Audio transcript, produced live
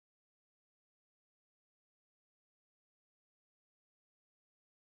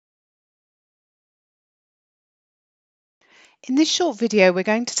In this short video, we're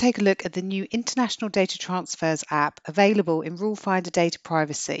going to take a look at the new International Data Transfers app available in Rulefinder Data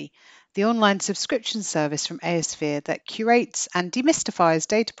Privacy, the online subscription service from aosphere that curates and demystifies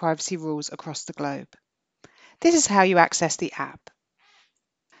data privacy rules across the globe. This is how you access the app.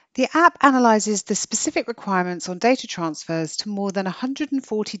 The app analyzes the specific requirements on data transfers to more than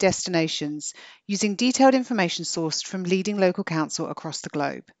 140 destinations using detailed information sourced from leading local council across the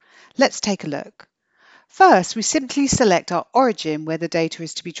globe. Let's take a look. First, we simply select our origin where the data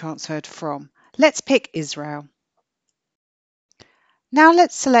is to be transferred from. Let's pick Israel. Now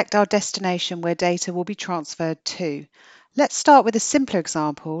let's select our destination where data will be transferred to. Let's start with a simpler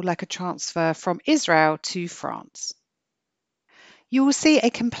example, like a transfer from Israel to France. You will see a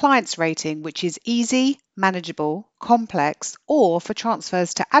compliance rating, which is easy, manageable, complex, or for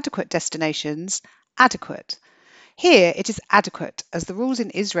transfers to adequate destinations, adequate. Here it is adequate, as the rules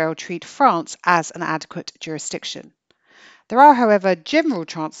in Israel treat France as an adequate jurisdiction. There are, however, general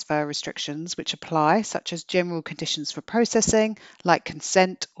transfer restrictions which apply, such as general conditions for processing, like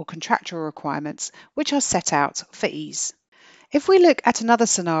consent or contractual requirements, which are set out for ease. If we look at another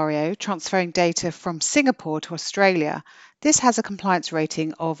scenario, transferring data from Singapore to Australia, this has a compliance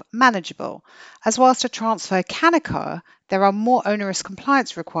rating of manageable, as whilst a transfer can occur, there are more onerous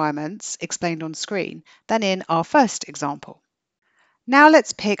compliance requirements, explained on screen, than in our first example. Now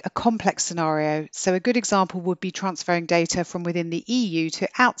let's pick a complex scenario. So a good example would be transferring data from within the EU to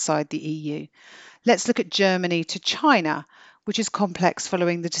outside the EU. Let's look at Germany to China, which is complex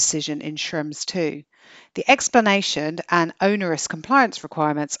following the decision in Schrems 2. The explanation and onerous compliance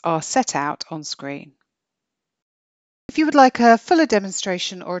requirements are set out on screen. If you would like a fuller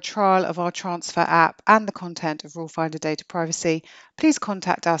demonstration or a trial of our transfer app and the content of Rulefinder Data Privacy, please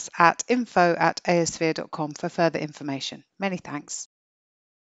contact us at info@aosphere.com for further information. Many thanks.